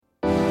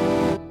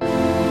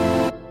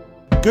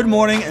Good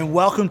morning and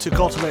welcome to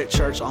Cultivate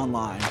Church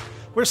Online.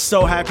 We're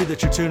so happy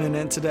that you're tuning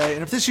in today.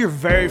 And if this is your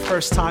very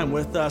first time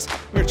with us,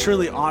 we're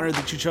truly honored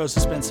that you chose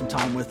to spend some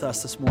time with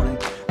us this morning.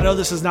 I know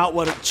this is not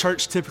what a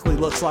church typically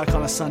looks like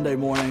on a Sunday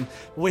morning,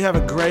 but we have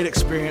a great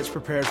experience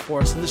prepared for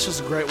us. And this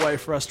is a great way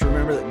for us to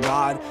remember that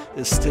God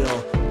is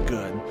still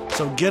good.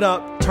 So get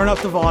up, turn up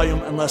the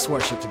volume, and let's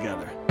worship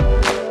together.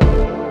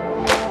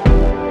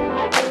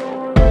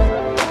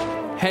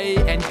 Hey,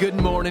 and good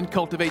morning,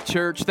 Cultivate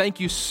Church.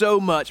 Thank you so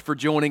much for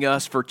joining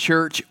us for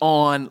Church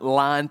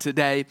Online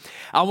today.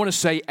 I want to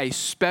say a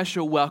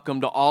special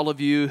welcome to all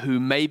of you who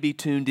may be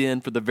tuned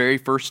in for the very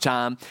first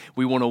time.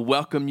 We want to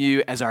welcome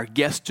you as our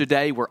guest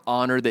today. We're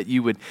honored that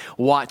you would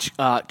watch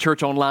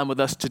Church Online with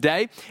us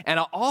today. And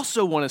I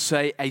also want to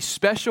say a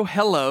special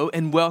hello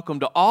and welcome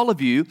to all of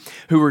you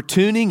who are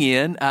tuning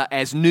in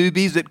as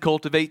newbies at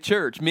Cultivate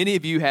Church. Many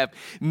of you have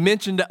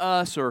mentioned to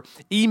us or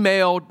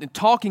emailed and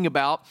talking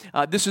about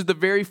this is the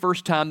very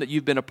first time that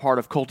you've been a part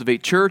of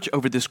Cultivate Church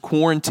over this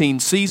quarantine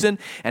season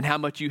and how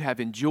much you have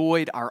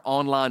enjoyed our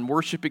online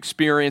worship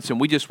experience. And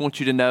we just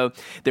want you to know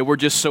that we're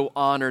just so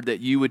honored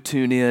that you would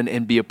tune in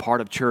and be a part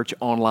of Church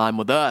Online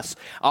with us.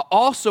 I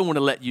also want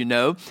to let you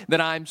know that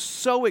I'm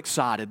so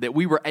excited that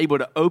we were able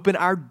to open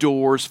our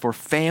doors for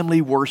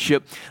family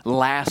worship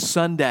last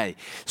Sunday.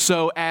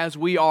 So as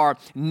we are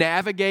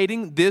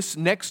navigating this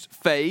next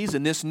phase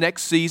and this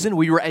next season,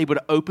 we were able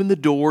to open the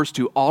doors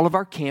to all of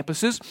our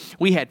campuses.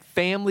 We had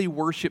family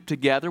worship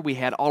together. We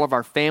had all of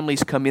our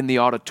families come in the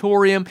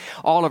auditorium,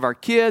 all of our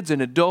kids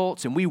and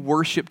adults, and we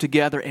worshiped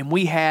together, and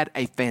we had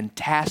a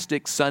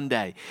fantastic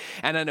Sunday.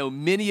 And I know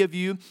many of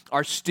you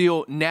are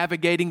still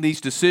navigating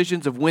these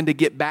decisions of when to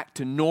get back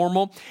to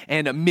normal,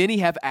 and many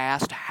have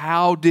asked,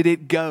 how did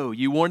it go?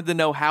 You wanted to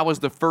know how was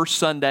the first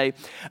Sunday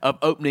of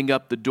opening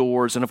up the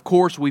doors, and of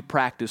course we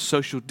practiced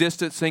social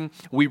distancing.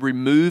 We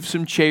removed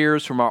some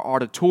chairs from our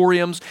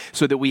auditoriums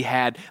so that we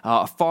had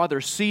a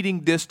farther seating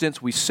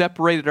distance. We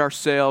separated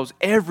ourselves.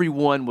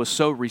 Everyone was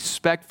so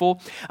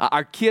respectful.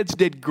 Our kids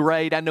did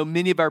great. I know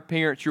many of our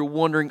parents, you're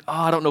wondering,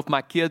 I don't know if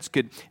my kids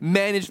could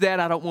manage that.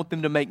 I don't want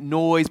them to make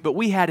noise. But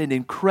we had an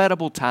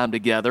incredible time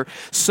together.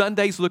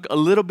 Sundays look a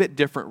little bit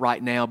different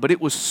right now, but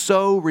it was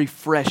so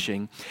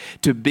refreshing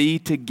to be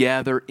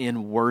together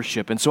in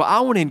worship. And so I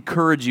want to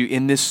encourage you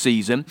in this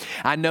season.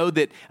 I know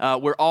that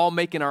we're all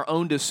making our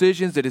own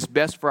decisions that is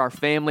best for our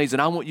families,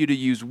 and I want you to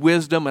use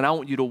wisdom, and I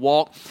want you to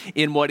walk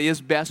in what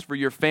is best for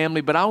your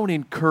family. But I want to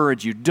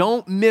encourage you,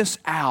 don't miss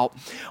out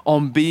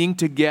on being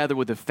together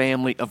with the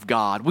family of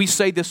God. We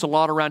say this a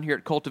lot around here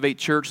at Cultivate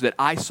Church, that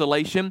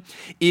isolation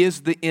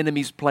is the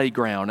enemy's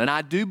playground. And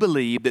I do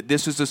believe that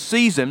this is a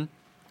season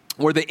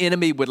where the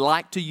enemy would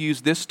like to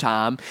use this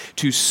time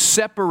to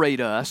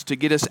separate us, to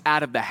get us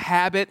out of the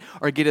habit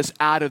or get us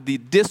out of the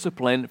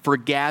discipline for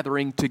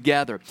gathering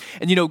together.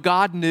 And you know,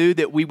 God knew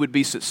that we would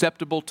be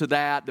susceptible to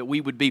that we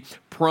would be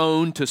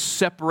prone to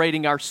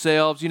separating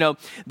ourselves. You know,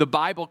 the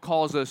Bible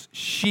calls us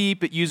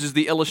sheep. It uses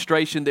the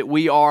illustration that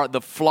we are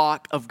the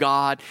flock of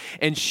God,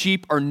 and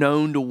sheep are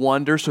known to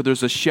wander, so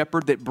there's a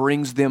shepherd that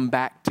brings them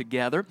back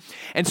together.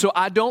 And so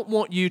I don't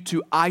want you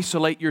to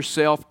isolate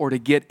yourself or to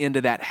get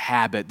into that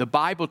habit. The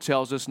Bible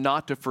tells us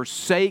not to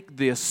forsake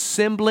the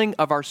assembling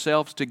of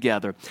ourselves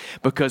together,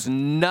 because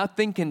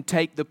nothing can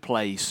take the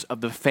place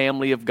of the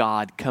family of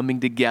God coming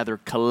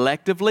together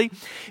collectively,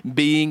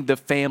 being the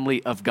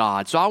family of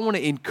God. So I want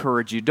to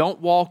encourage you,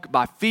 don't walk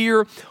by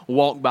fear,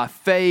 walk by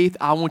faith.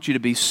 I want you to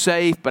be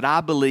safe, but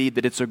I believe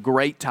that it's a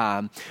great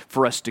time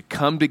for us to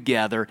come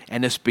together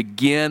and let's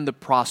begin the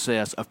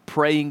process of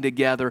praying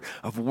together,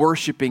 of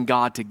worshiping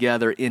God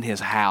together in His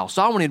house.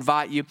 So I want to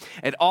invite you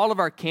at all of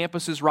our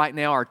campuses right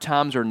now. Our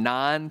times are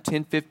 9,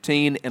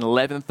 10:15, and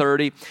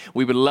 11:30.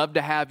 We would love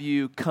to have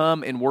you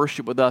come and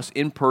worship with us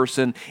in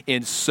person,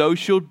 in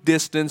social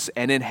distance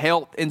and in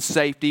health and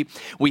safety.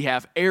 We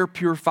have air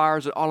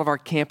purifiers at all of our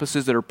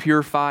campuses that are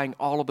purifying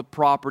all of the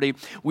property.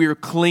 We are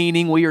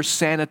cleaning, we are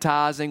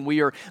sanitizing,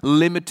 we are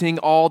limiting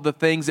all the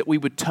things that we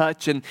would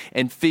touch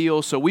and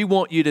feel. So we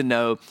want you to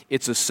know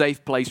it's a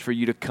safe place for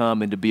you to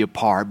come and to be a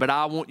part. But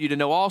I want you to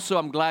know also,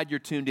 I'm glad you're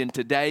tuned in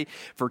today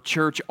for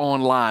Church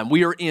Online.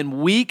 We are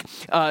in week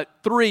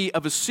 3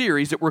 of a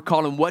series that we're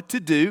calling What to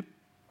Do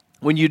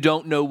when you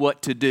don't know what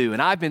to do.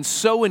 And I've been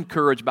so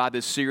encouraged by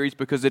this series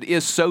because it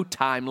is so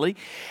timely.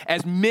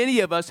 As many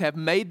of us have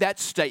made that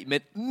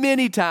statement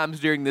many times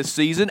during this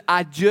season,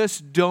 I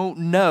just don't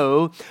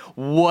know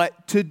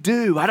what to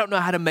do. I don't know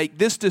how to make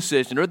this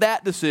decision or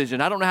that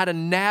decision. I don't know how to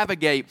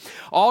navigate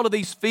all of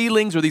these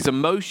feelings or these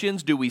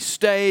emotions. Do we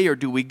stay or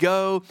do we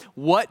go?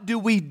 What do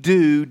we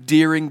do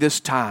during this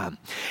time?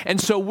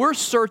 And so we're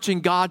searching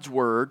God's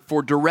Word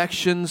for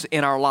directions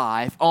in our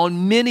life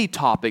on many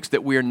topics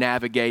that we're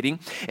navigating.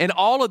 And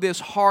all of this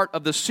heart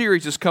of the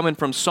series is coming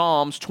from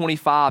Psalms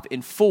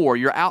 25:4.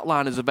 Your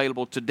outline is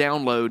available to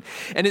download.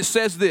 And it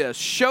says this: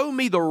 "Show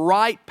me the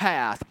right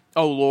path,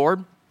 O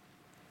Lord."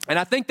 And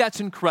I think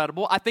that's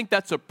incredible. I think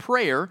that's a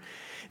prayer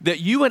that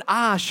you and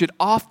I should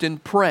often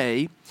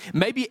pray,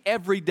 maybe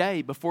every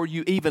day before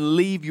you even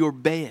leave your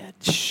bed.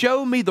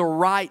 Show me the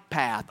right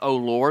path, O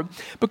Lord,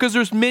 because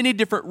there's many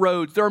different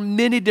roads. There are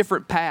many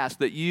different paths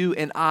that you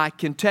and I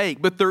can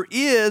take, but there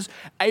is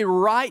a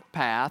right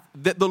path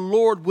that the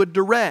Lord would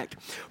direct.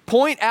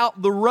 Point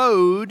out the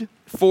road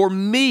for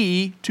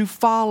me to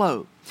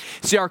follow.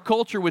 See, our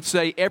culture would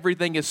say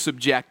everything is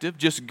subjective.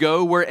 Just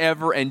go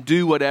wherever and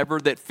do whatever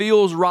that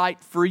feels right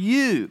for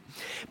you.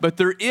 But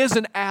there is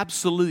an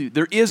absolute.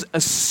 There is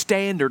a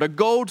standard, a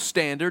gold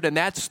standard, and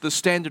that's the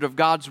standard of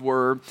God's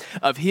Word,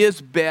 of His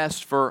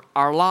best for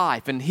our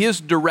life. And His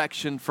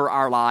direction for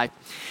our life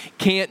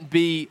can't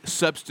be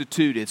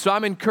substituted. So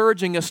I'm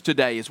encouraging us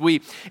today as we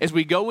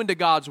go into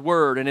God's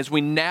Word and as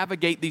we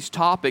navigate these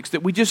topics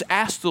that we just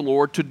ask the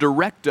Lord to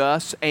direct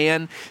us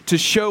and to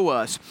show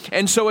us.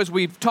 And so as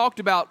we've talked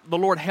about the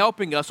Lord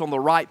helping us on the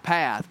right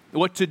path,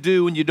 what to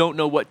do when you don't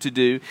know what to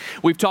do.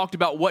 We've talked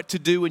about what to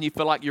do when you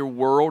feel like your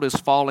world is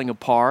falling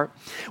apart.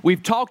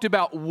 We've talked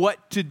about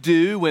what to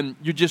do when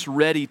you're just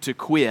ready to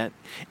quit.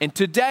 And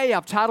today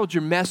I've titled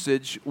your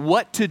message,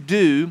 What to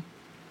Do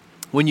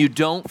When You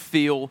Don't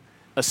Feel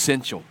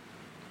Essential.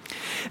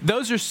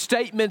 Those are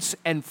statements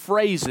and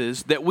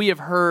phrases that we have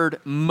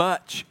heard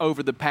much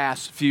over the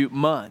past few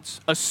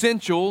months.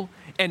 Essential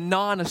and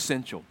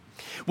non-essential.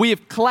 We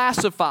have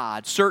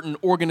classified certain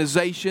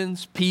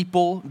organizations,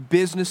 people,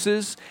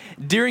 businesses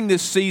during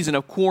this season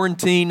of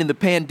quarantine and the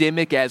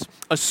pandemic as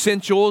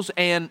essentials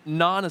and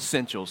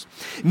non-essentials.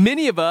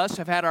 Many of us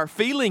have had our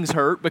feelings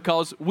hurt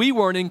because we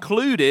weren't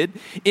included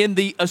in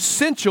the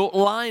essential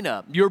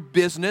lineup. Your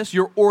business,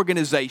 your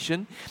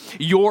organization,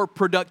 your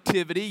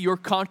productivity, your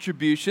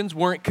contributions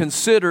weren't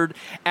considered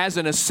as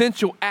an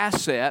essential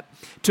asset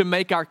to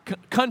make our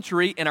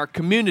country and our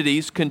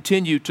communities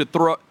continue to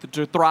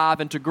thrive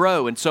and to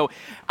grow. And so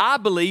I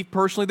believe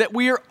personally that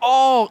we are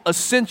all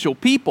essential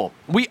people.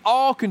 We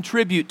all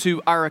contribute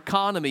to our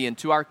economy and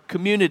to our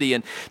community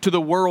and to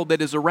the world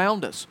that is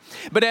around us.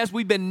 But as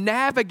we've been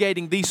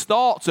navigating these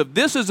thoughts of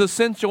this is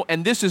essential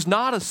and this is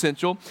not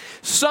essential,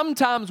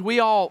 sometimes we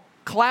all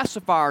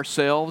classify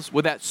ourselves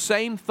with that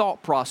same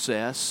thought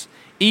process,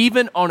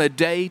 even on a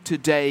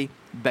day-to-day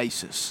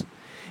basis.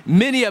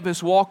 Many of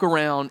us walk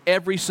around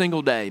every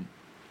single day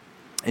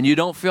and you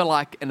don't feel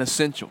like an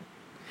essential.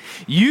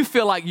 You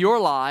feel like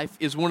your life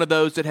is one of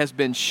those that has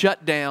been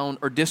shut down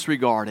or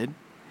disregarded.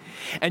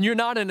 And you're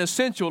not an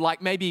essential like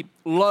maybe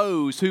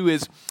Lowe's, who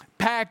is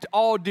packed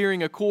all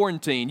during a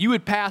quarantine. You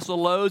would pass a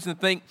Lowe's and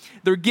think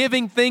they're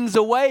giving things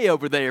away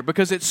over there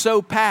because it's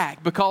so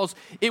packed, because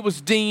it was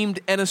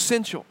deemed an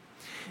essential.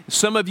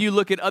 Some of you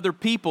look at other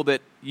people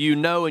that you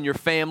know in your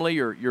family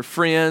or your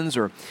friends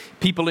or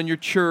people in your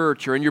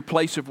church or in your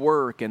place of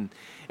work, and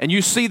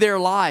you see their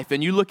life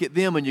and you look at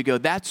them and you go,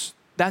 that's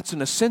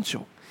an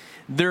essential.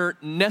 They're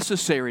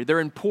necessary,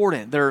 they're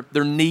important,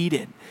 they're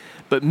needed.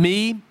 But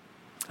me,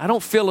 I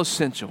don't feel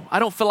essential. I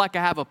don't feel like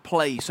I have a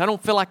place. I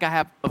don't feel like I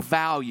have a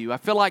value. I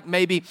feel like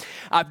maybe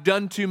I've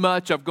done too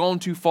much, I've gone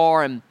too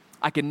far, and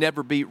I can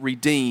never be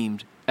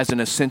redeemed as an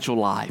essential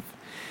life.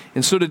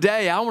 And so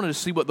today, I wanted to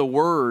see what the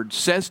Word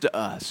says to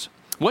us.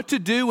 What to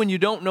do when you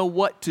don't know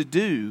what to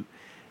do,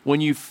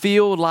 when you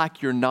feel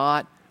like you're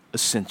not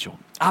essential.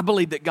 I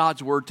believe that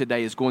God's Word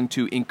today is going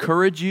to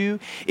encourage you.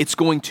 It's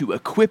going to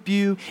equip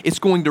you. It's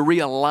going to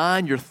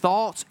realign your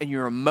thoughts and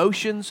your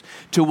emotions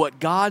to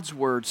what God's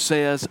Word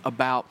says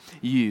about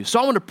you. So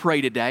I want to pray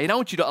today, and I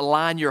want you to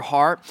align your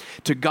heart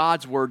to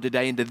God's Word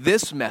today and to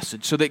this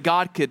message so that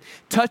God could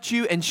touch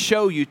you and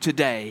show you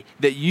today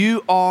that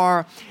you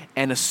are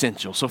an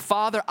essential. So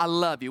Father, I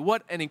love you.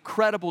 What an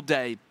incredible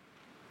day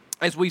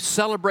as we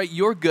celebrate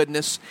your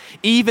goodness,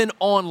 even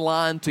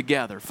online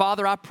together.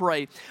 Father, I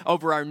pray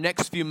over our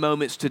next few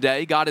moments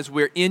today, God, as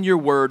we're in your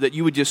word, that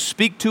you would just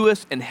speak to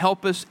us and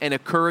help us and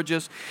encourage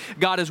us.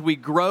 God, as we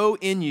grow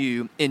in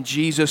you, in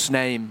Jesus'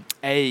 name,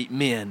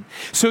 amen.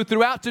 So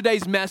throughout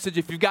today's message,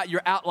 if you've got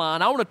your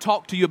outline, I want to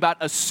talk to you about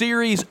a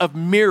series of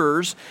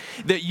mirrors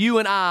that you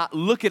and I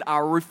look at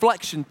our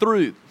reflection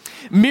through.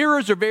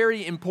 Mirrors are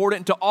very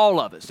important to all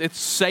of us. It's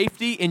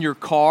safety in your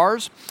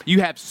cars.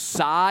 You have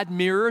side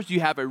mirrors.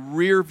 You have a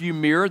rear view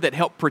mirror that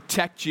help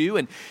protect you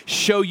and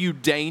show you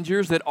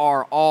dangers that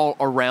are all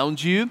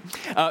around you.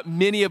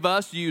 Many of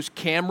us use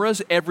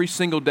cameras every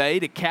single day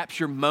to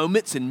capture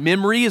moments and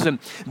memories. And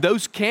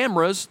those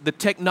cameras, the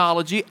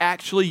technology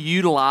actually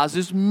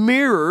utilizes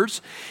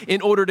mirrors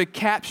in order to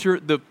capture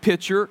the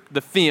picture,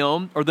 the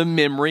film, or the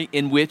memory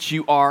in which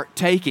you are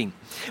taking.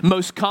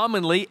 Most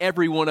commonly,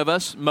 every one of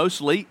us,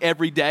 mostly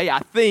every day, I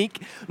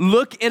think,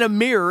 look in a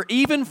mirror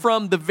even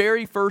from the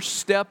very first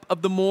step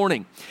of the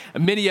morning.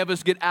 Many of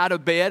us get out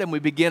of bed and we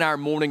begin our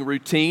morning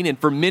routine. And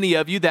for many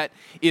of you, that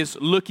is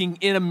looking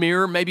in a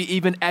mirror, maybe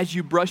even as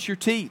you brush your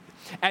teeth.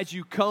 As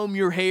you comb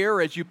your hair,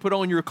 as you put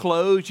on your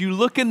clothes, you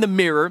look in the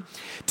mirror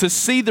to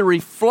see the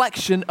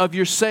reflection of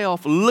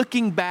yourself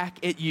looking back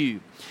at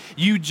you.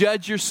 You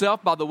judge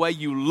yourself by the way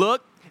you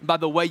look, by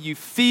the way you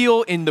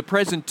feel in the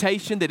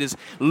presentation that is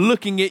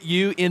looking at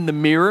you in the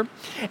mirror.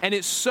 And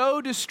it's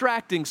so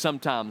distracting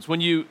sometimes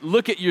when you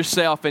look at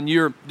yourself and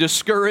you're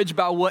discouraged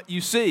by what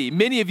you see.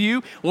 Many of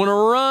you want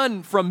to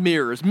run from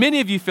mirrors. Many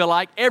of you feel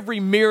like every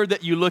mirror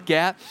that you look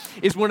at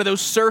is one of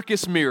those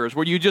circus mirrors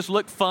where you just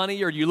look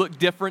funny or you look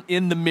different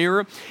in the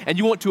mirror, and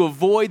you want to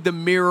avoid the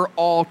mirror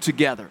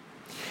altogether.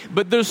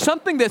 But there's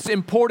something that's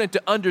important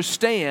to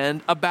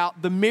understand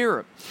about the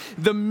mirror.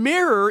 The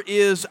mirror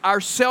is our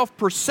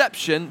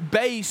self-perception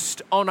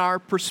based on our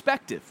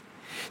perspective.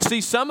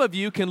 See, some of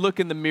you can look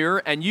in the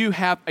mirror and you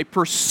have a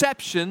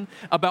perception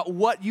about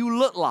what you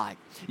look like.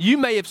 You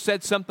may have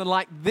said something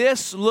like,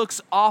 "This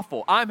looks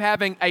awful. I'm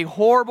having a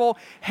horrible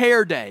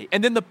hair day."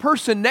 And then the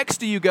person next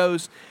to you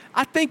goes,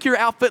 "I think your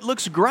outfit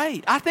looks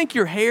great. I think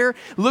your hair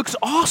looks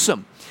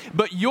awesome."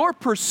 But your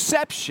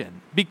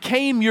perception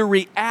became your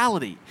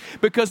reality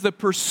because the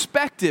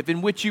perspective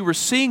in which you were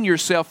seeing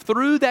yourself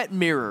through that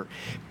mirror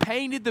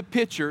painted the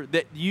picture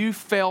that you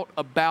felt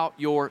about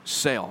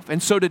yourself.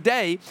 And so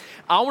today,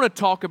 I want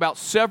to talk about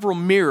several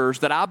mirrors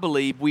that I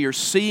believe we are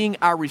seeing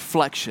our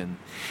reflection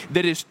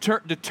that is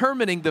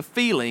determining the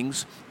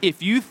feelings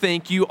if you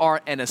think you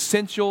are an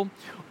essential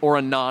or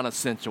a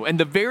non-essential. And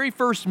the very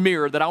first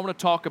mirror that I want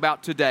to talk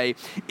about today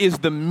is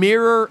the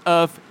mirror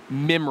of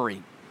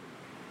memory.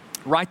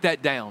 Write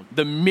that down.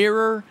 The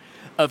mirror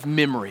of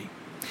memory.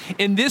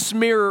 In this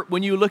mirror,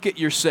 when you look at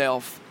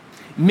yourself,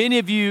 many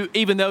of you,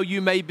 even though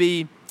you may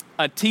be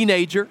a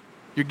teenager,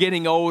 you're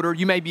getting older,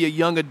 you may be a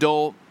young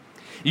adult,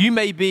 you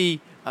may be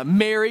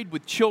married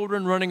with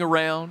children running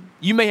around,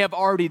 you may have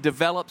already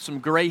developed some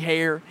gray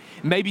hair,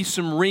 maybe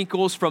some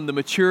wrinkles from the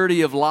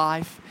maturity of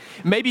life,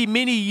 maybe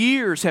many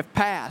years have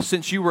passed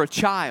since you were a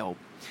child.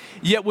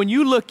 Yet when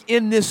you look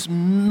in this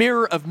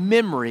mirror of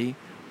memory,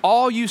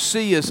 all you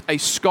see is a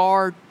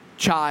scarred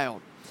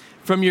child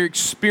from your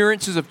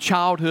experiences of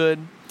childhood,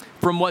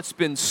 from what's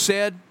been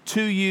said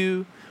to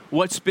you,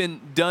 what's been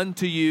done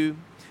to you,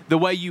 the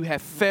way you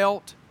have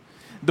felt,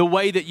 the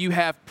way that you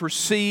have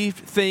perceived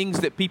things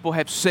that people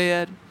have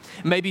said,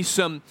 maybe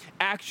some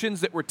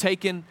actions that were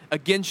taken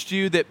against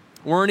you that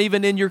weren't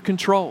even in your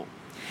control.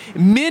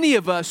 Many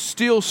of us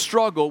still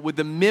struggle with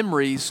the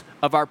memories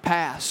of our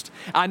past.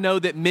 I know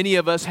that many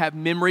of us have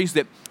memories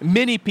that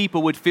many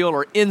people would feel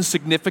are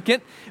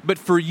insignificant, but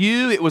for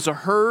you, it was a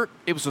hurt,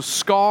 it was a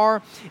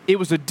scar, it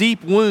was a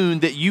deep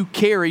wound that you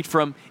carried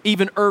from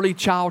even early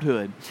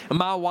childhood.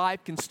 My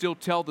wife can still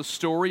tell the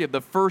story of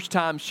the first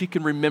time she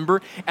can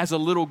remember as a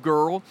little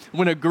girl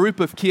when a group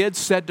of kids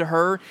said to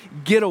her,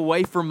 "Get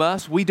away from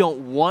us, we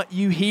don't want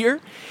you here."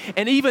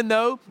 And even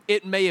though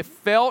it may have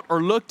felt or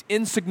looked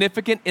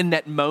insignificant in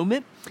that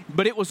moment,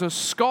 but it was a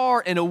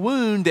scar and a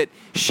wound that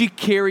she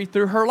carried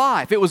through her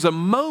life. It was a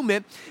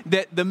moment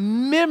that the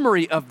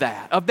memory of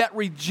that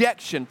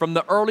rejection from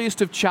the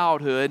earliest of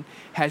childhood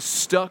has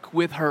stuck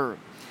with her.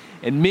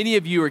 And many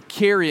of you are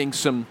carrying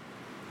some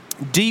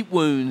deep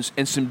wounds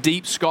and some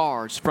deep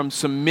scars from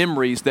some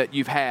memories that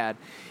you've had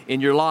in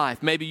your life.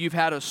 Maybe you've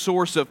had a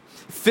source of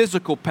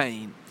physical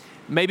pain.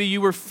 Maybe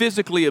you were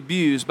physically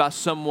abused by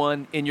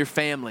someone in your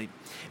family.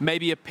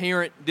 Maybe a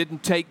parent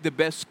didn't take the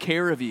best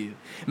care of you.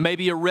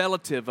 Maybe a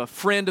relative, a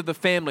friend of the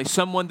family,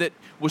 someone that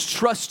was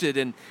trusted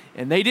and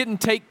they didn't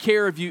take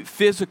care of you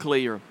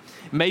physically, or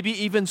maybe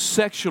even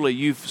sexually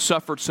you've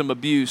suffered some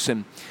abuse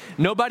and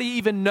nobody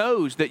even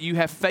knows that you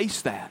have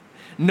faced that.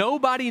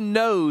 Nobody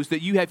knows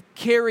that you have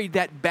carried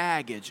that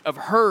baggage of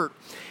hurt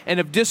and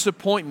of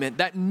disappointment,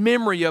 that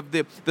memory of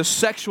the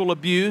sexual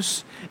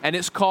abuse, and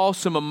it's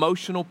caused some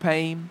emotional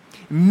pain.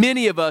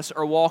 Many of us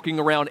are walking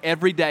around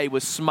every day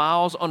with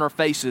smiles on our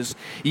faces,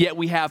 yet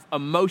we have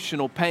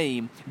emotional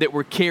pain that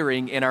we're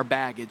carrying in our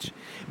baggage.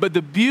 But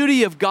the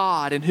beauty of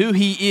God and who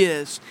He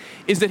is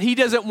that He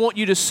doesn't want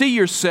you to see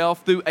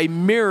yourself through a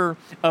mirror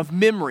of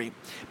memory,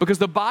 because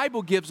the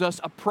Bible gives us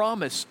a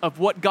promise of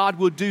what God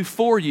will do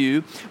for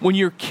you when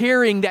you're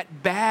carrying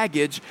that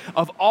baggage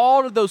of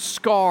all of those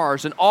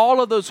scars and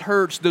all of those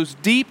hurts, those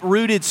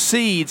deep-rooted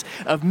seeds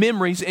of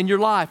memories in your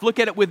life. Look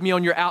at it with me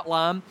on your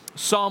outline.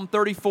 Psalm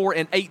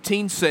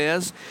 34:18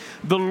 says,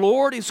 "The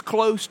Lord is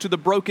close to the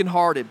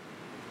brokenhearted.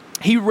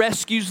 He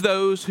rescues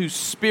those whose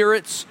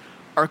spirits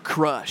are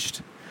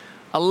crushed."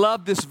 I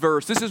love this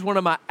verse. This is one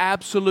of my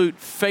absolute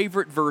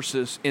favorite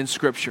verses in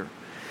Scripture.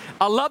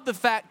 I love the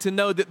fact to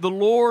know that the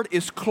Lord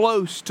is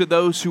close to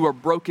those who are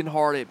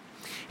brokenhearted.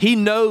 He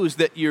knows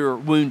that you're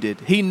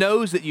wounded. He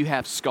knows that you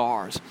have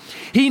scars.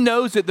 He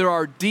knows that there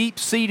are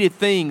deep-seated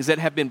things that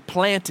have been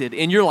planted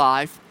in your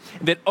life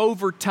that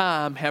over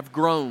time have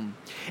grown.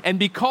 And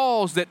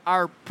because that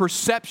our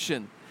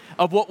perception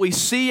of what we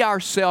see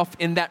ourselves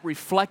in that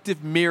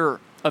reflective mirror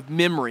of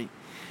memory,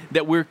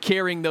 that we're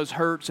carrying those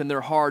hurts and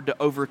they're hard to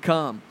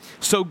overcome.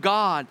 So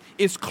God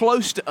is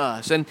close to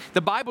us. And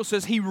the Bible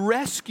says He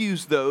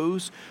rescues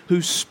those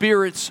whose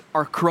spirits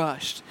are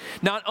crushed.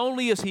 Not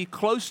only is He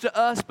close to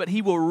us, but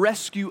He will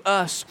rescue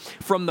us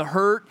from the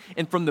hurt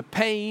and from the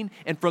pain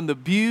and from the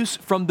abuse,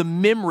 from the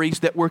memories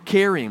that we're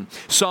carrying.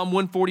 Psalm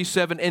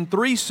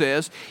 147:3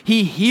 says,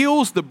 He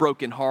heals the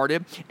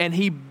brokenhearted and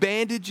He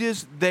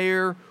bandages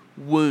their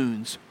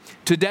wounds.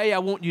 Today, I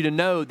want you to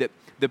know that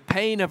the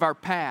pain of our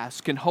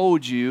past can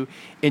hold you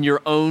in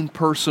your own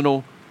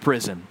personal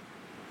prison.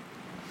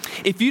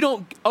 If you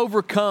don't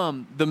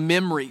overcome the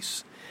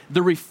memories,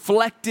 the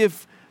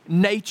reflective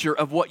nature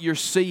of what you're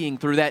seeing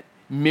through that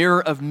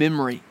mirror of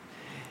memory,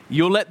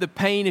 you'll let the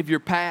pain of your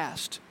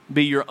past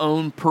be your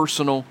own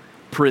personal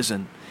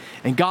prison.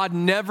 And God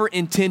never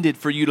intended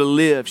for you to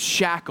live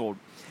shackled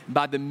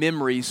by the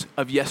memories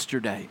of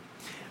yesterday.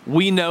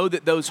 We know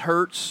that those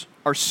hurts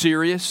are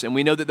serious, and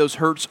we know that those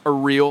hurts are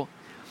real.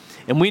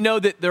 And we know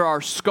that there are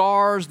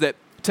scars that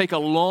take a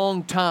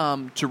long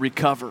time to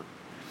recover.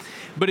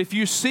 But if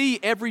you see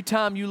every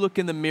time you look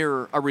in the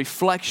mirror a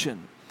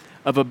reflection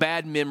of a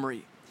bad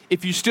memory,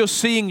 if you're still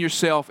seeing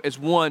yourself as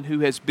one who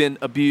has been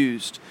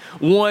abused,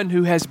 one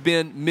who has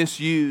been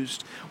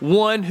misused,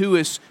 one who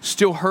is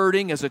still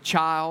hurting as a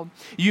child,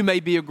 you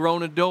may be a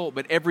grown adult,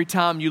 but every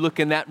time you look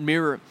in that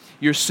mirror,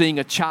 you're seeing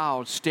a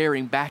child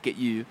staring back at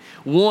you,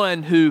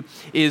 one who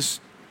is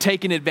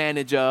taken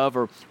advantage of,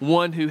 or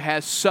one who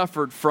has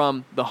suffered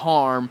from the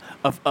harm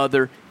of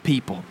other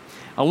people.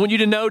 I want you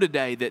to know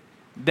today that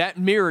that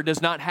mirror does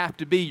not have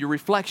to be your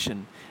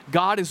reflection.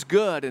 God is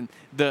good, and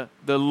the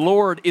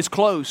Lord is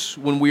close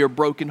when we are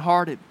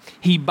brokenhearted.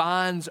 He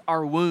binds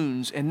our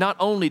wounds, and not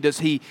only does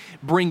He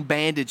bring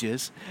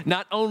bandages,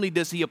 not only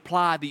does He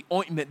apply the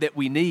ointment that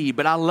we need,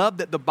 but I love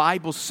that the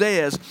Bible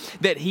says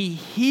that He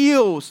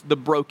heals the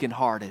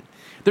brokenhearted.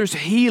 There's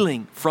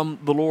healing from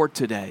the Lord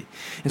today.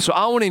 And so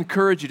I want to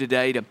encourage you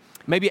today to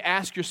maybe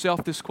ask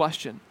yourself this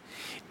question.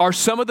 Are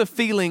some of the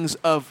feelings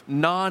of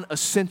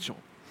non-essential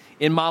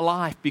in my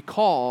life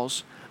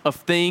because of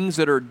things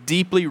that are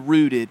deeply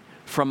rooted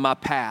from my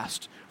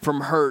past,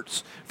 from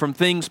hurts, from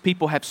things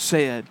people have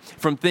said,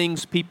 from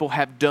things people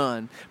have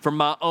done, from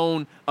my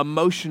own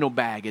emotional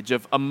baggage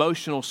of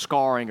emotional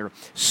scarring or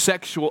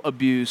sexual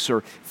abuse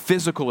or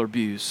physical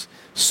abuse,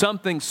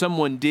 something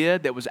someone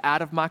did that was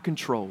out of my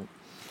control,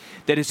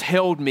 that has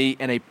held me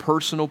in a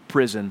personal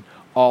prison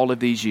all of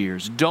these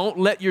years. Don't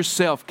let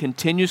yourself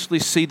continuously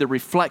see the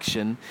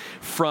reflection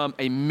from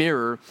a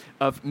mirror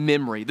of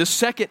memory. The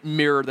second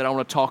mirror that I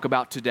want to talk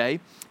about today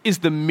is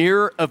the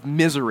mirror of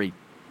misery.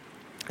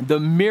 The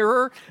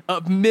mirror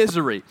of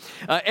misery.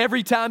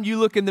 Every time you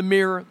look in the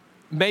mirror,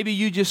 maybe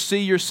you just see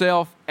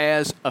yourself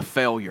as a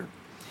failure.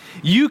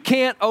 You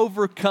can't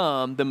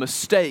overcome the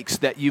mistakes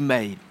that you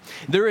made.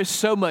 There is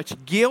so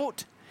much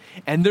guilt,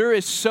 and there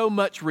is so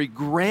much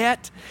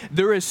regret.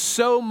 There is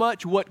so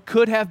much what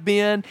could have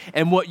been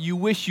and what you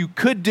wish you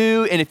could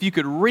do. And if you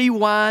could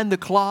rewind the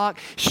clock,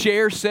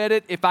 Cher said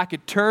it, if I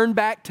could turn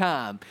back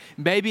time,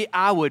 maybe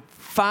I would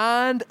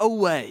find a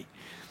way.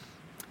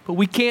 But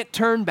we can't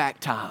turn back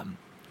time.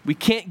 We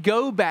can't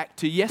go back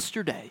to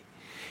yesterday.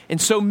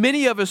 And so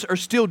many of us are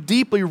still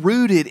deeply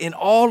rooted in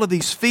all of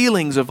these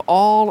feelings of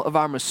all of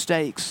our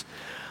mistakes,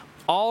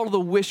 all the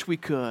wish we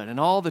could, and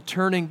all the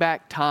turning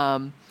back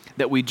time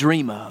that we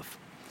dream of.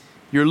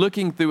 You're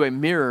looking through a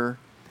mirror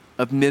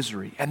of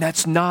misery, and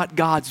that's not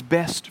God's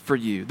best for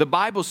you. The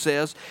Bible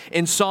says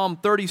in Psalm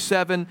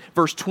 37,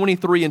 verse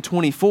 23 and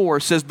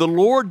 24, says, the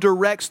Lord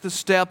directs the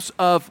steps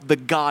of the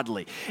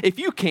godly. If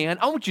you can,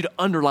 I want you to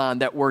underline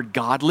that word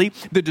godly,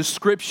 the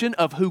description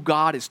of who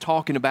God is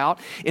talking about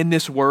in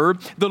this word.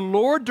 The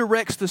Lord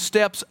directs the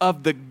steps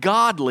of the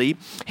godly.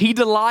 He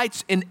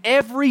delights in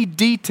every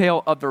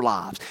detail of their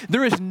lives.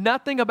 There is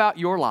nothing about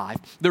your life,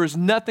 there is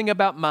nothing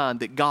about mine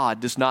that God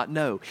does not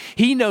know.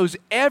 He knows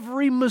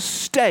every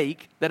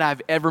mistake that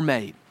I've ever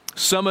made.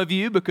 Some of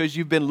you, because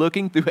you've been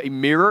looking through a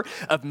mirror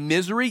of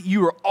misery,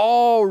 you are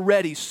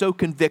already so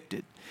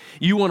convicted.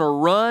 You want to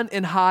run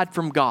and hide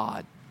from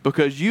God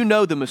because you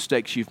know the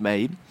mistakes you've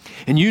made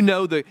and you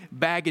know the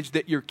baggage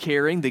that you're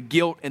carrying, the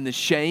guilt and the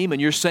shame, and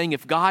you're saying,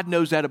 if God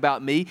knows that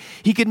about me,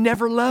 He could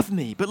never love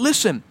me. But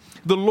listen,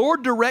 the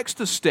Lord directs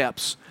the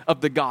steps of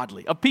the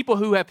godly, of people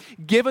who have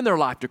given their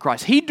life to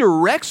Christ. He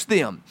directs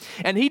them,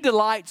 and He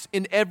delights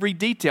in every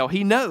detail.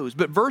 He knows.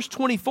 But verse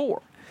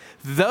 24,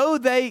 though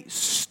they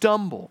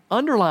stumble,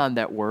 underline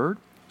that word,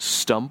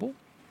 stumble.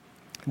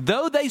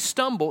 Though they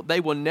stumble, they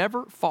will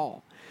never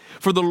fall,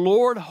 for the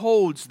Lord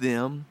holds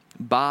them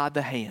by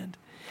the hand.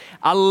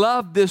 I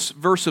love this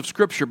verse of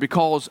Scripture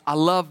because I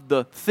love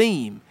the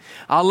theme.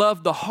 I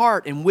love the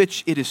heart in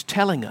which it is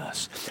telling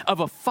us of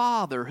a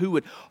Father who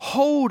would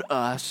hold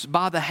us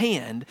by the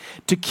hand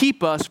to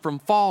keep us from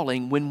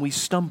falling when we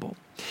stumble.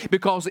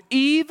 Because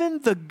even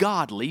the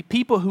godly,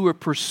 people who are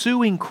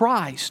pursuing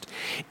Christ,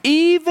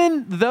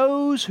 even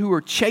those who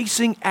are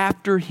chasing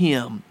after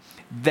Him,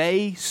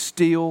 they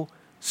still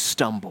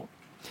stumble.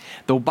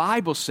 The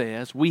Bible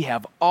says we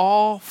have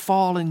all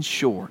fallen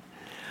short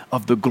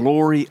of the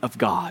glory of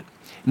God.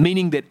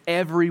 Meaning that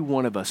every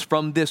one of us,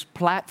 from this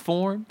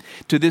platform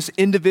to this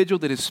individual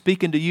that is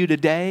speaking to you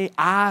today,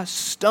 I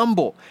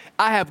stumble.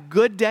 I have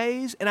good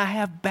days and I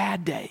have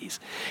bad days.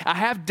 I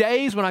have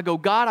days when I go,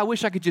 God, I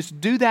wish I could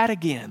just do that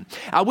again.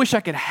 I wish I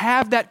could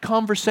have that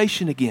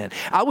conversation again.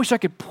 I wish I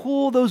could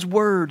pull those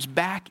words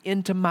back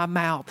into my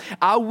mouth.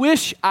 I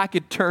wish I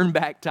could turn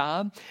back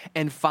time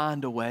and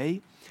find a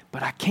way,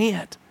 but I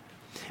can't.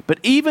 But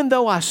even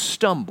though I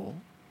stumble,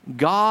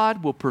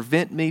 God will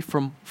prevent me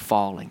from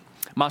falling.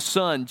 My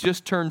son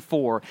just turned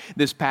 4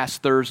 this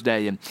past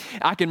Thursday, and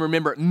I can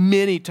remember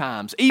many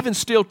times, even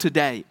still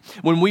today,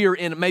 when we are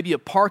in maybe a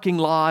parking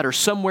lot or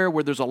somewhere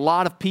where there's a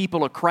lot of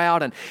people, a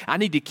crowd, and I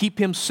need to keep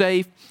him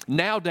safe.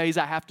 Nowadays,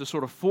 I have to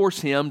sort of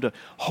force him to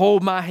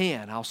hold my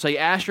hand. I'll say,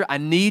 Asher, I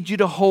need you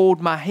to hold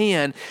my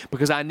hand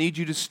because I need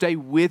you to stay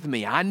with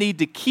me. I need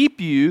to keep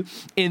you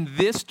in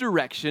this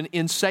direction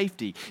in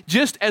safety.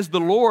 Just as the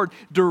Lord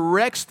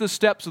directs the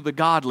steps of the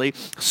godly,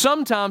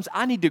 sometimes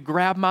I need to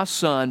grab my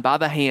son by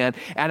the hand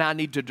and I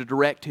need to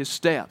direct his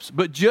steps.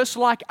 But just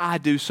like I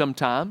do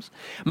sometimes,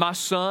 my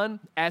son,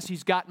 as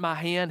he's got my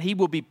hand, he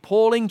will be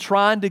pulling,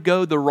 trying to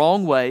go the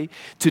wrong way,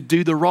 to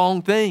do the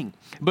wrong thing.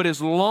 But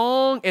as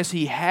long as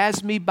he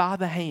has me by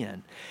the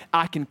hand,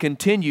 I can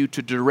continue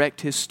to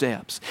direct his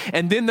steps.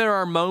 And then there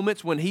are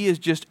moments when he is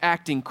just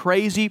acting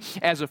crazy,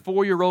 as a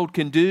 4-year-old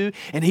can do,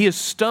 and he is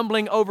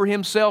stumbling over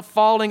himself,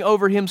 falling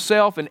over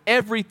himself, and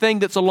everything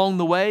that's along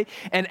the way.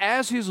 And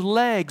as his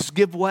legs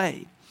give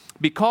way,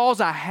 because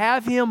I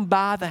have him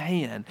by the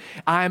hand,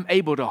 I am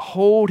able to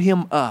hold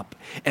him up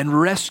and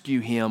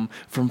rescue him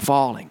from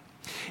falling.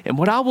 And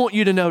what I want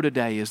you to know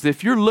today is that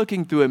if you're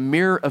looking through a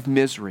mirror of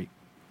misery,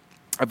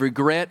 of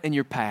regret in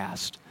your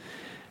past,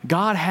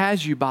 God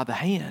has you by the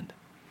hand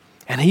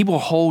and He will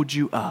hold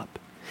you up.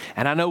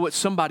 And I know what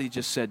somebody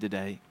just said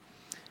today.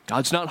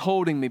 God's not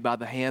holding me by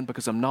the hand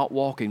because I'm not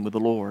walking with the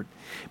Lord.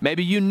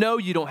 Maybe you know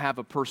you don't have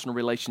a personal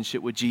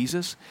relationship with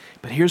Jesus,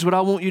 but here's what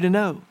I want you to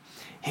know.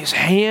 His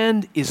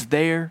hand is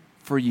there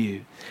for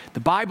you. The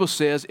Bible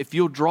says if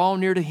you'll draw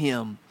near to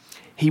Him,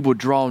 He will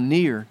draw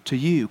near to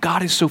you.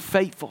 God is so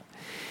faithful.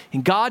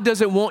 And God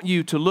doesn't want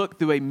you to look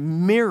through a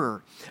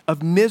mirror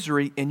of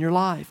misery in your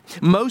life.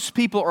 Most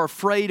people are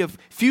afraid of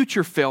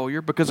future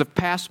failure because of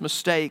past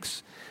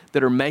mistakes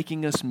that are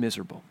making us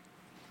miserable.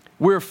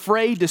 We're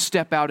afraid to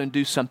step out and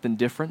do something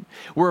different.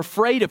 We're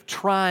afraid of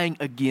trying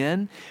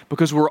again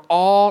because we're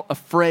all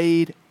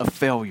afraid of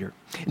failure.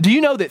 Do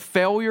you know that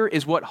failure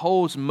is what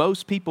holds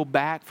most people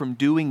back from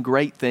doing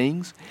great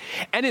things?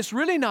 And it's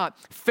really not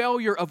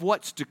failure of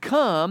what's to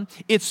come,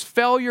 it's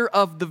failure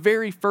of the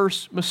very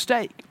first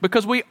mistake.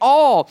 Because we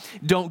all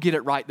don't get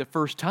it right the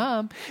first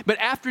time. But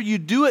after you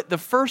do it the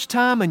first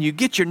time and you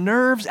get your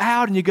nerves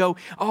out and you go,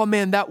 oh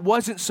man, that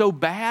wasn't so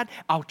bad,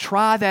 I'll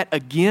try that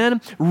again.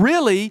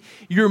 Really,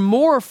 you're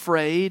more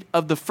afraid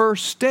of the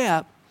first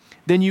step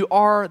than you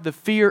are the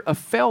fear of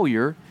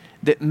failure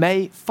that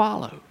may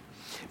follow.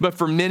 But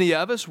for many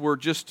of us, we're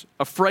just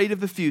afraid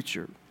of the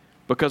future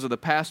because of the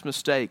past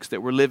mistakes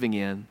that we're living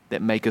in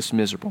that make us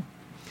miserable.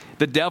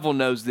 The devil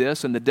knows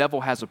this, and the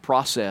devil has a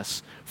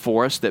process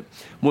for us that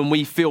when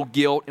we feel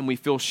guilt and we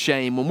feel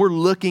shame, when we're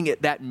looking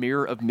at that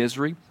mirror of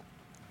misery,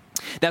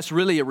 that's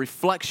really a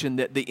reflection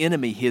that the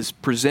enemy has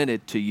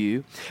presented to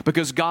you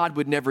because God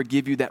would never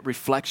give you that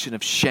reflection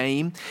of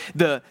shame.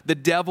 The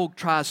devil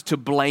tries to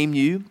blame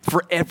you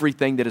for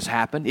everything that has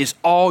happened. It's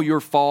all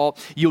your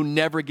fault. You'll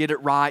never get it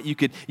right. You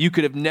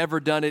could have never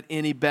done it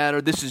any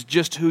better. This is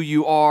just who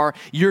you are.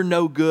 You're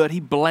no good. He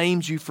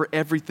blames you for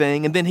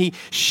everything. And then he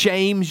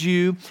shames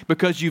you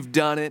because you've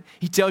done it.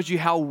 He tells you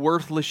how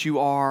worthless you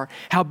are,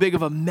 how big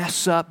of a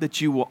mess up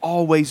that you will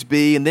always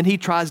be. And then he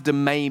tries to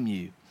maim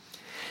you.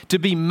 To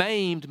be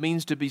maimed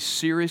means to be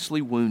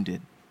seriously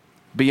wounded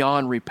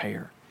beyond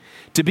repair.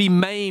 To be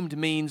maimed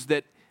means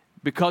that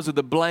because of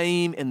the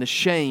blame and the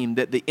shame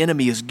that the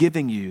enemy is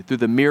giving you through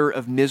the mirror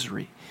of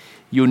misery,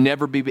 you'll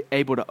never be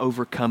able to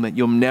overcome it.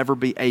 You'll never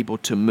be able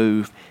to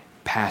move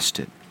past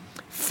it.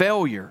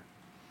 Failure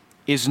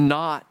is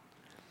not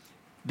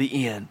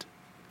the end.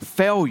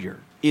 Failure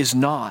is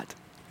not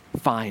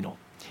final.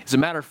 As a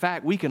matter of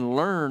fact, we can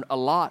learn a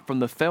lot from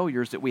the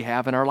failures that we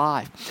have in our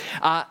life.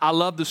 I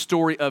love the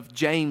story of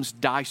James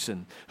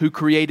Dyson, who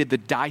created the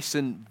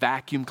Dyson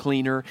vacuum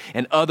cleaner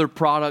and other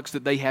products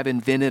that they have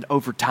invented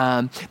over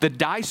time. The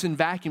Dyson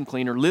vacuum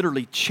cleaner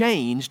literally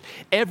changed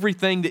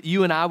everything that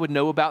you and I would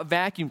know about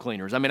vacuum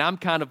cleaners. I mean, I'm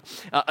kind of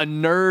a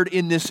nerd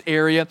in this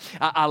area.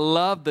 I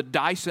love the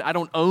Dyson. I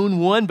don't own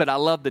one, but I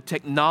love the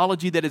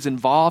technology that is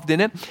involved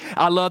in it.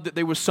 I love that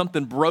there was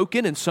something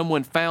broken and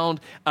someone found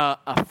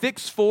a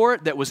fix for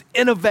it that was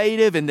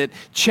innovative and that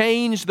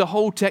changed the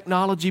whole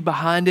technology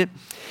behind it.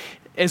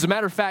 As a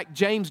matter of fact,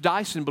 James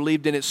Dyson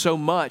believed in it so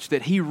much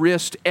that he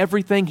risked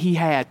everything he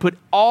had, put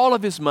all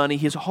of his money,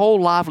 his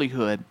whole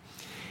livelihood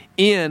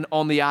in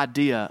on the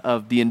idea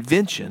of the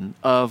invention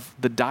of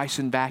the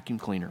Dyson vacuum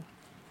cleaner.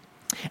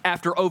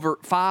 After over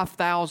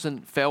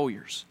 5,000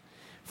 failures,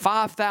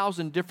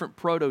 5,000 different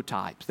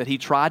prototypes that he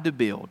tried to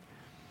build,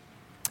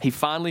 He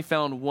finally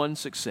found one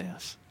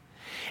success.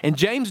 And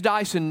James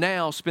Dyson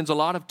now spends a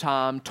lot of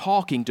time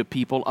talking to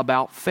people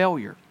about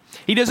failure.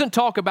 He doesn't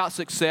talk about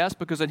success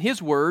because in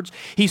his words,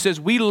 he says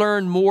we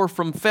learn more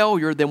from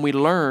failure than we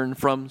learn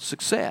from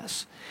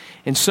success.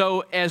 And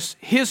so as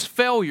his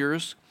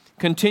failures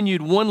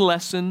continued one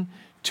lesson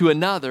to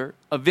another,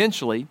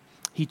 eventually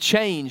he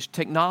changed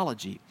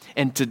technology.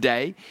 And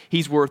today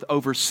he's worth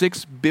over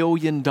 $6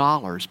 billion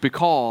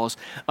because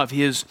of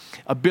his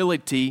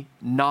ability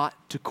not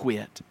to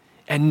quit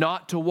and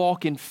not to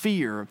walk in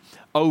fear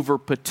over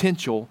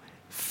potential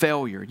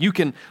failure. You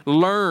can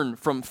learn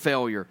from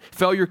failure.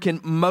 Failure can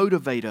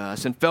motivate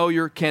us, and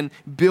failure can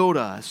build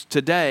us.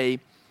 Today,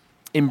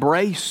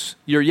 embrace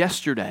your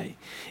yesterday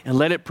and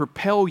let it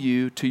propel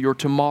you to your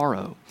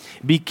tomorrow.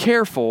 Be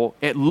careful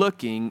at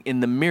looking in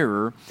the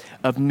mirror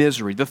of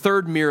misery. The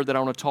third mirror that I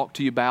want to talk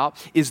to you about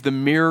is the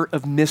mirror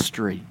of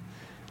mystery.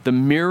 The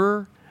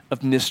mirror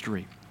of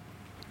mystery.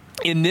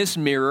 In this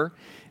mirror,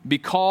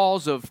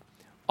 because of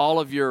all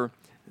of your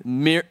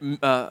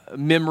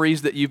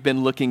memories that you've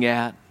been looking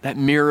at, that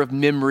mirror of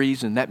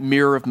memories and that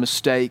mirror of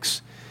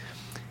mistakes,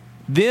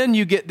 then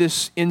you get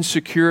this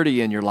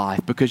insecurity in your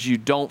life because you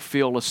don't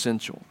feel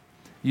essential.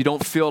 You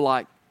don't feel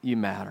like you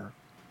matter.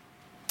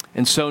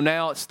 And so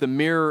now it's the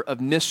mirror of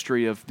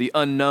mystery, of the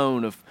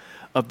unknown,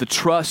 of the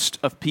trust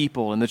of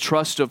people and the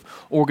trust of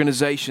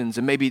organizations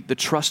and maybe the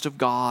trust of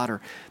God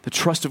or the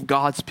trust of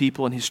God's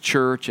people and His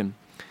church.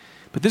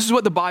 But this is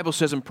what the Bible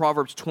says in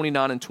Proverbs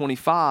 29 and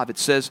 25. It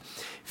says,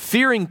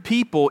 fearing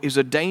people is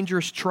a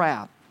dangerous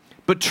trap,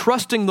 but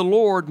trusting the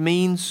Lord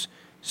means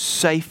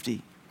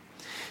safety.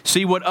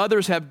 See, what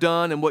others have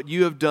done and what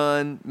you have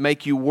done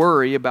make you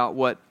worry about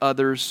what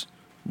others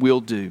will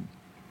do.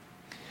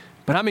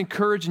 But I'm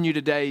encouraging you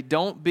today,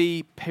 don't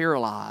be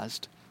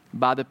paralyzed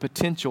by the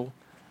potential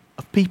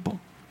of people.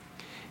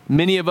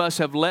 Many of us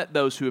have let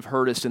those who have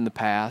hurt us in the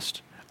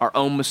past, our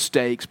own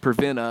mistakes,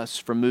 prevent us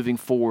from moving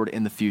forward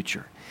in the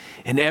future.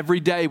 And every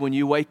day when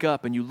you wake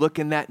up and you look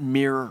in that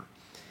mirror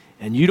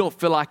and you don't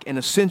feel like an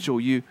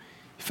essential, you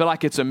feel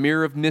like it's a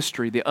mirror of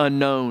mystery, the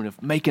unknown,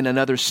 of making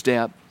another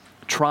step,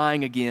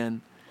 trying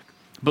again,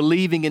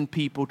 believing in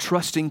people,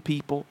 trusting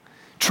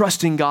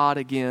God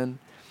again,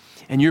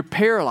 and you're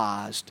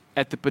paralyzed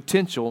at the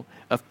potential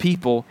of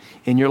people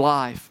in your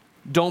life.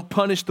 Don't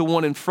punish the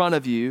one in front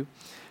of you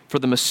for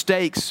the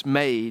mistakes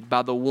made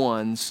by the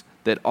ones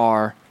that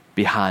are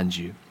behind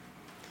you.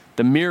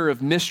 The mirror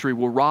of mystery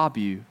will rob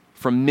you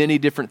from many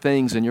different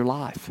things in your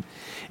life.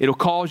 It'll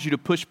cause you to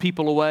push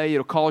people away.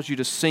 It'll cause you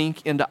to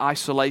sink into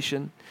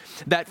isolation.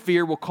 That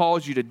fear will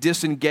cause you to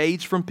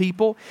disengage from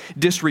people,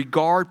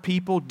 disregard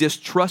people,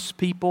 distrust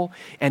people,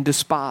 and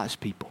despise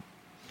people.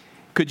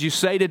 Could you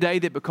say today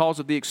that because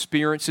of the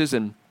experiences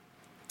and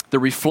the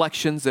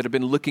reflections that have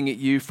been looking at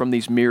you from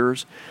these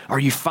mirrors, are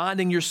you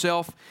finding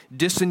yourself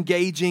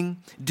disengaging,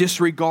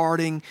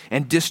 disregarding,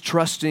 and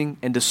distrusting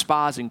and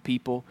despising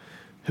people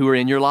who are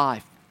in your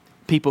life?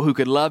 People who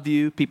could love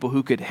you, people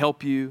who could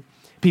help you,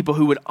 people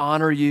who would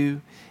honor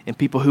you, and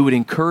people who would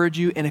encourage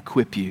you and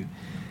equip you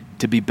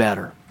to be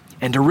better.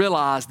 And to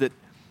realize that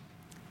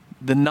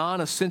the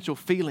non-essential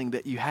feeling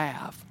that you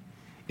have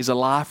is a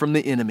lie from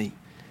the enemy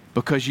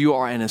because you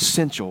are an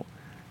essential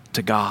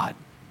to God.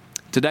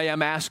 Today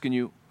I'm asking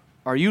you,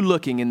 are you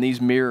looking in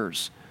these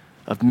mirrors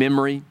of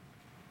memory,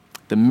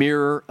 the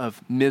mirror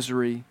of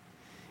misery,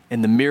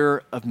 and the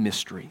mirror of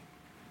mystery?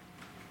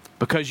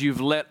 Because you've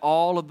let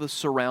all of the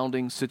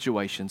surrounding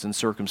situations and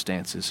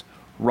circumstances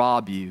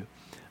rob you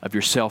of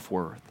your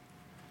self-worth.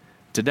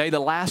 Today,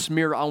 the last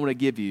mirror I want to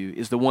give you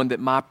is the one that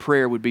my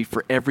prayer would be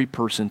for every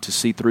person to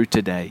see through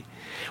today.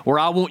 Where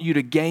I want you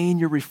to gain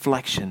your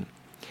reflection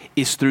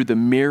is through the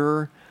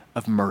mirror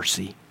of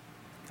mercy.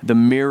 The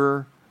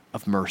mirror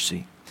of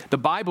mercy. The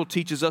Bible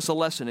teaches us a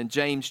lesson in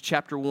James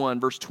chapter 1,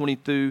 verse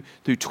 22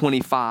 through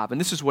 25. And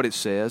this is what it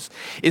says.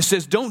 It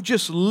says, don't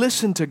just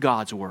listen to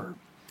God's word.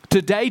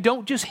 Today,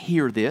 don't just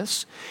hear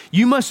this.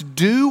 You must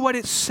do what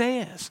it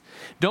says.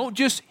 Don't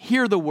just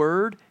hear the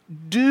word.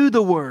 Do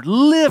the word.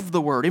 Live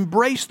the word.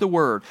 Embrace the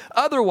word.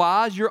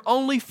 Otherwise, you're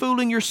only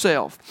fooling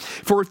yourself.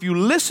 For if you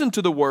listen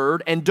to the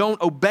word and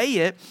don't obey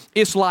it,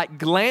 it's like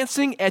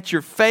glancing at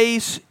your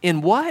face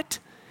in what?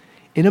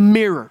 In a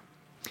mirror.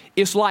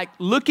 It's like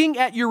looking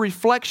at your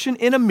reflection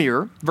in a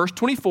mirror. Verse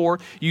 24,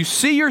 you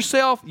see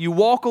yourself, you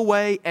walk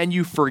away, and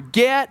you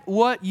forget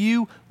what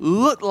you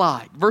look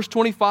like. Verse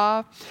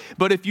 25,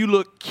 but if you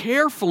look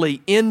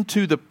carefully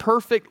into the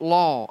perfect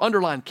law,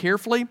 underline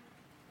carefully,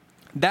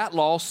 that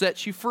law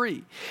sets you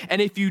free.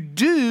 And if you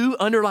do,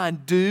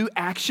 underline do,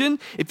 action,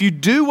 if you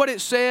do what it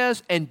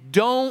says and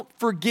don't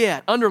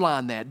forget,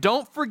 underline that,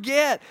 don't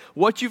forget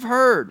what you've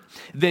heard,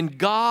 then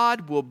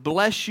God will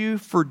bless you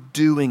for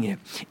doing it.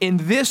 In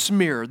this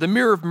mirror, the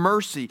mirror of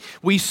mercy,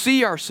 we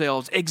see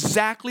ourselves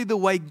exactly the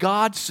way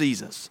God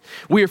sees us.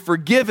 We are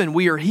forgiven,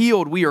 we are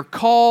healed, we are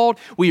called,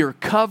 we are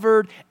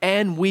covered,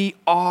 and we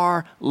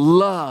are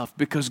loved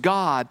because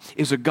God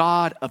is a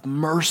God of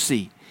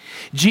mercy.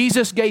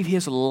 Jesus gave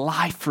His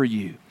life for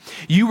you.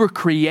 You were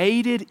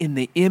created in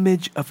the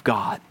image of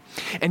God.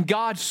 And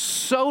God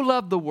so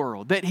loved the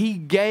world that He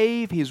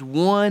gave His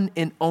one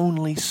and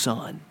only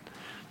Son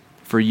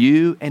for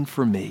you and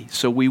for me,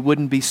 so we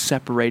wouldn't be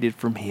separated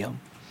from Him.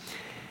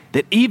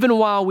 That even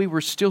while we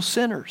were still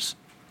sinners,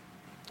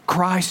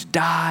 Christ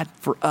died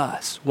for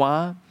us.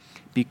 Why?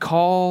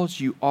 Because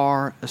you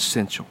are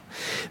essential.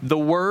 The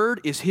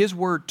Word is His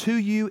Word to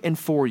you and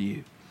for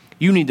you.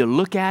 You need to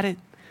look at it,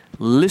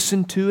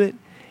 listen to it,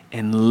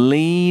 and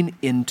lean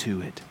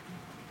into it.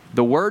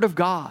 The Word of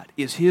God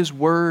is His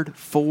Word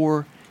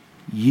for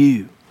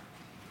you.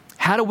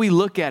 How do we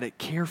look at it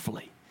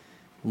carefully?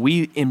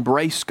 We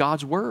embrace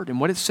God's Word and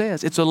what it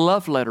says. It's a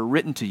love letter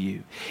written to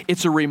you.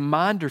 It's a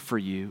reminder for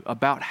you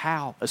about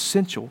how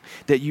essential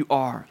that you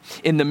are.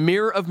 In the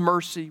mirror of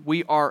mercy,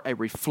 we are a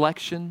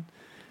reflection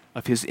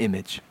of His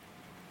image.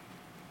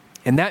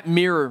 And that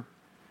mirror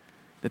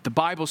that the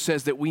Bible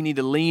says that we need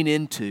to lean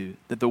into,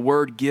 that the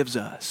Word gives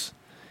us,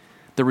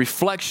 the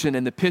reflection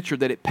and the picture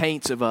that it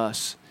paints of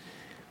us,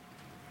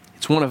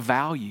 it's one of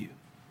value.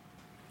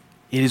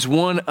 It is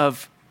one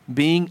of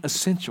being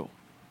essential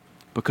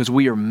because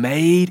we are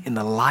made in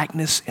the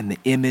likeness and the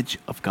image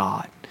of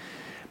God.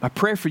 My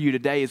prayer for you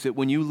today is that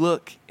when you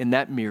look in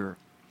that mirror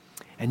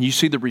and you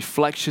see the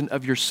reflection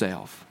of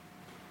yourself,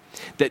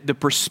 that the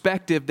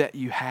perspective that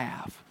you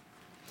have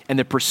and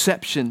the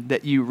perception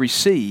that you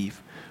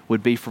receive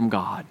would be from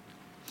God.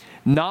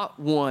 Not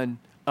one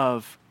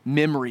of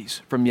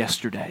memories from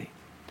yesterday.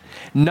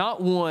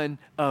 Not one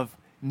of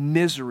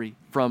misery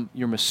from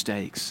your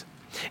mistakes.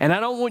 And I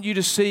don't want you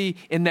to see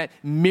in that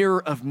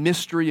mirror of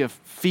mystery, of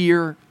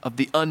fear, of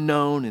the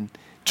unknown, and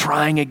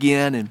trying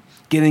again and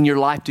getting your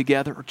life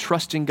together, or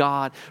trusting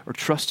God, or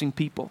trusting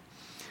people.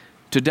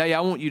 Today,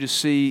 I want you to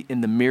see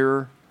in the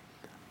mirror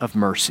of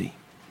mercy.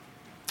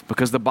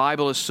 Because the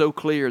Bible is so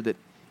clear that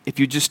if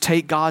you just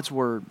take God's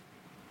Word,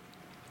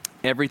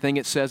 everything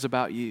it says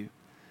about you,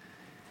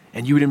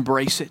 and you would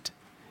embrace it,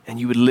 and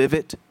you would live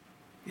it,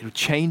 it would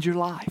change your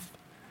life.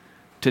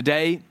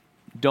 Today,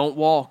 don't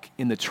walk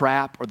in the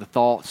trap or the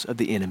thoughts of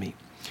the enemy.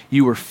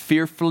 You were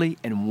fearfully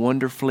and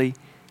wonderfully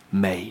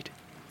made.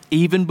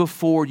 Even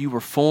before you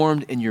were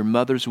formed in your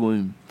mother's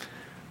womb,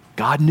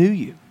 God knew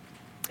you.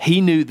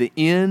 He knew the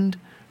end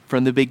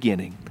from the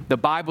beginning. The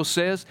Bible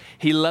says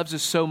He loves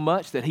us so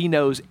much that He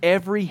knows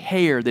every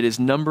hair that is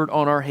numbered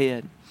on our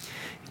head.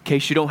 In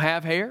case you don't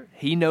have hair,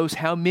 He knows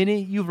how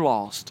many you've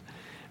lost.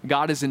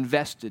 God is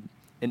invested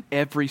in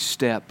every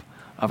step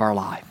of our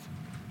life.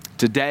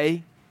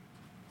 Today,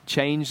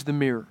 change the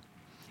mirror.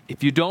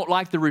 If you don't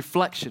like the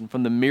reflection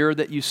from the mirror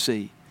that you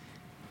see,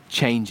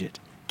 change it.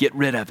 Get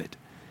rid of it.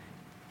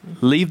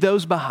 Leave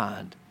those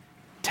behind.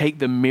 Take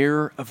the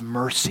mirror of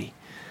mercy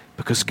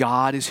because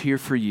God is here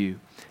for you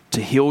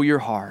to heal your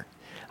heart.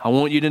 I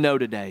want you to know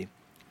today,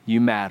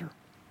 you matter.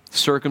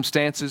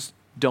 Circumstances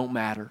don't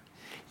matter.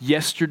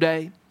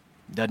 Yesterday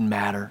doesn't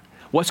matter.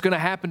 What's going to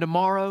happen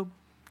tomorrow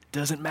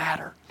doesn't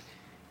matter.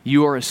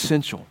 You are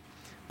essential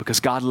because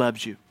God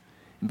loves you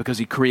and because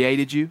He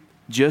created you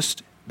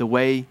just the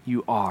way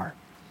you are.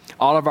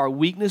 All of our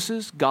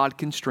weaknesses, God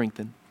can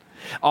strengthen.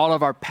 All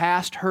of our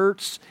past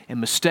hurts and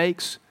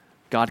mistakes,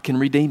 God can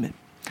redeem it.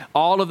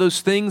 All of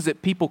those things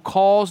that people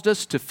caused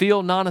us to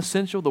feel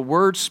non-essential, the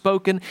words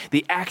spoken,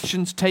 the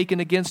actions taken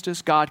against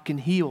us, God can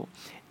heal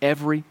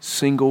every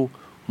single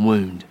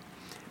wound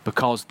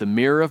because the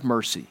mirror of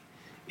mercy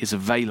is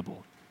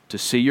available to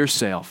see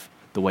yourself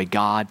the way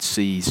God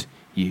sees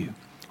you.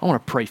 I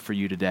want to pray for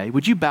you today.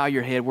 Would you bow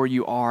your head where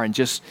you are and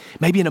just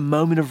maybe in a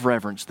moment of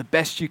reverence, the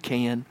best you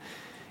can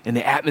in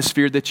the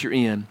atmosphere that you're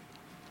in.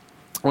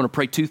 I want to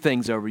pray two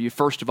things over you.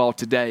 First of all,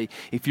 today,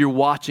 if you're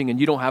watching and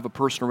you don't have a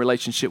personal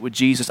relationship with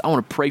Jesus, I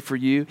want to pray for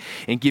you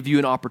and give you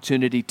an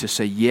opportunity to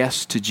say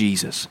yes to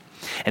Jesus.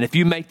 And if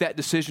you make that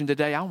decision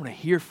today, I want to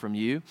hear from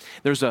you.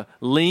 There's a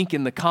link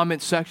in the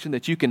comment section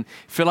that you can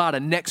fill out a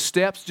next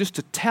steps just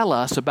to tell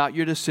us about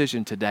your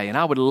decision today. And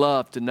I would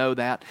love to know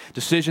that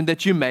decision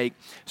that you make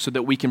so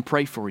that we can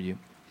pray for you.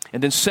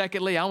 And then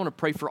secondly, I want to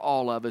pray for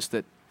all of us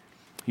that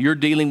you're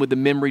dealing with the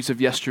memories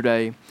of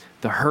yesterday,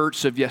 the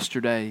hurts of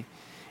yesterday,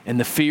 and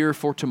the fear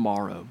for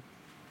tomorrow.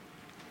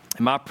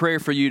 And my prayer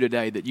for you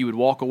today that you would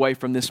walk away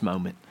from this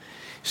moment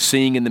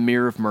seeing in the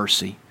mirror of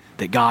mercy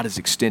that God has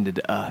extended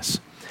to us.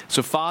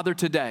 So Father,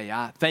 today,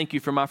 I thank you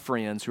for my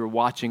friends who are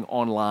watching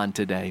online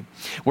today.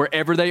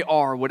 Wherever they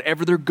are,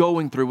 whatever they're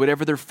going through,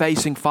 whatever they're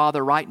facing,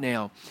 Father, right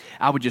now,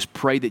 I would just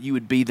pray that you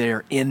would be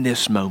there in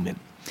this moment.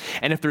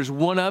 And if there's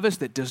one of us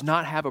that does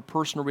not have a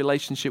personal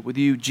relationship with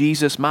you,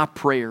 Jesus, my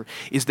prayer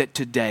is that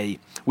today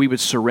we would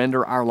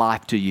surrender our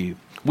life to you.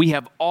 We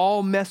have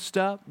all messed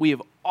up. We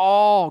have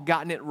all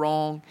gotten it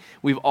wrong.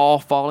 We've all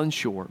fallen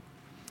short.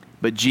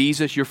 But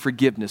Jesus, your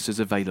forgiveness is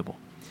available.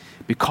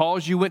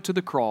 Because you went to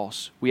the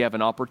cross, we have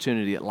an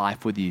opportunity at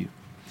life with you.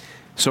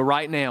 So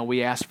right now,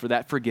 we ask for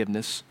that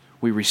forgiveness.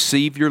 We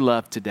receive your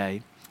love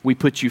today. We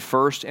put you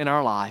first in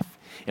our life,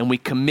 and we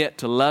commit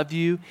to love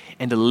you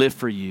and to live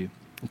for you,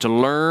 and to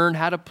learn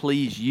how to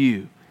please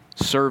you,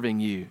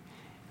 serving you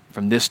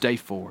from this day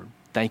forward.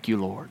 Thank you,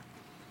 Lord.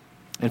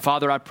 And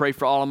Father, I pray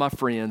for all of my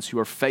friends who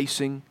are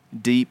facing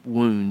deep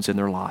wounds in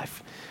their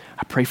life.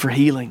 I pray for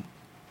healing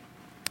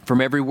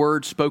from every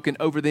word spoken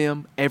over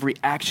them, every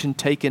action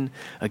taken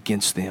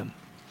against them.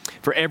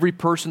 For every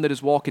person that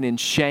is walking in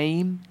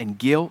shame and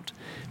guilt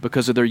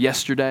because of their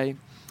yesterday,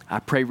 I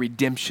pray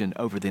redemption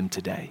over them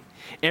today.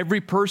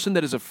 Every person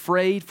that is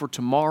afraid for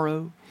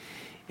tomorrow,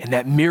 in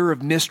that mirror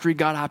of mystery,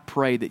 God, I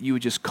pray that you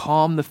would just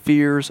calm the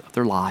fears of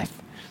their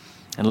life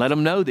and let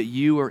them know that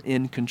you are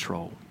in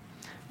control.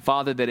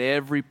 Father, that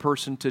every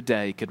person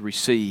today could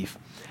receive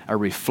a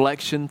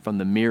reflection from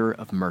the mirror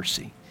of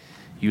mercy.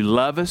 You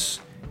love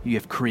us. You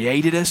have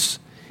created us.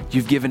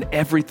 You've given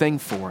everything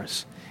for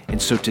us.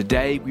 And so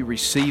today we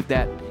receive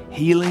that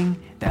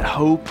healing, that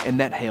hope, and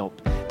that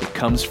help that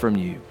comes from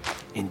you.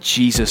 In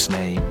Jesus'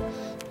 name,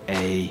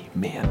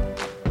 amen.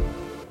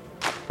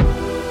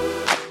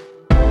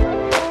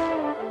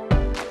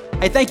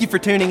 Hey, thank you for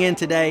tuning in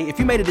today. If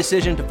you made a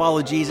decision to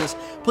follow Jesus,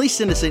 please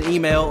send us an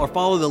email or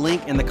follow the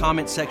link in the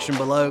comments section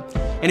below.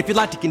 And if you'd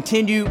like to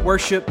continue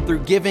worship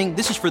through giving,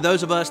 this is for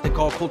those of us that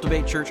call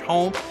Cultivate Church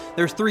home.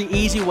 There's 3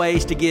 easy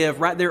ways to give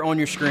right there on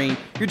your screen.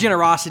 Your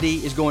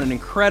generosity is going an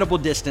incredible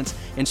distance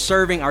in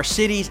serving our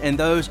cities and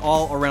those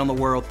all around the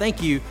world.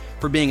 Thank you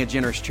for being a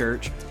generous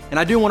church. And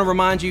I do want to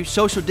remind you,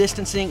 social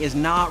distancing is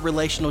not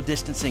relational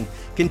distancing.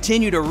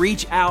 Continue to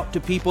reach out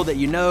to people that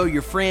you know,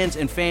 your friends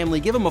and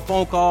family. Give them a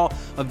phone call,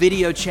 a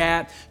video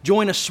chat.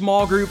 Join a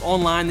small group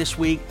online this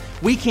week.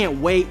 We can't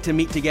wait to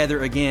meet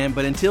together again,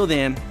 but until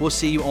then, we'll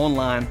see you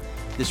online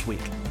this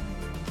week.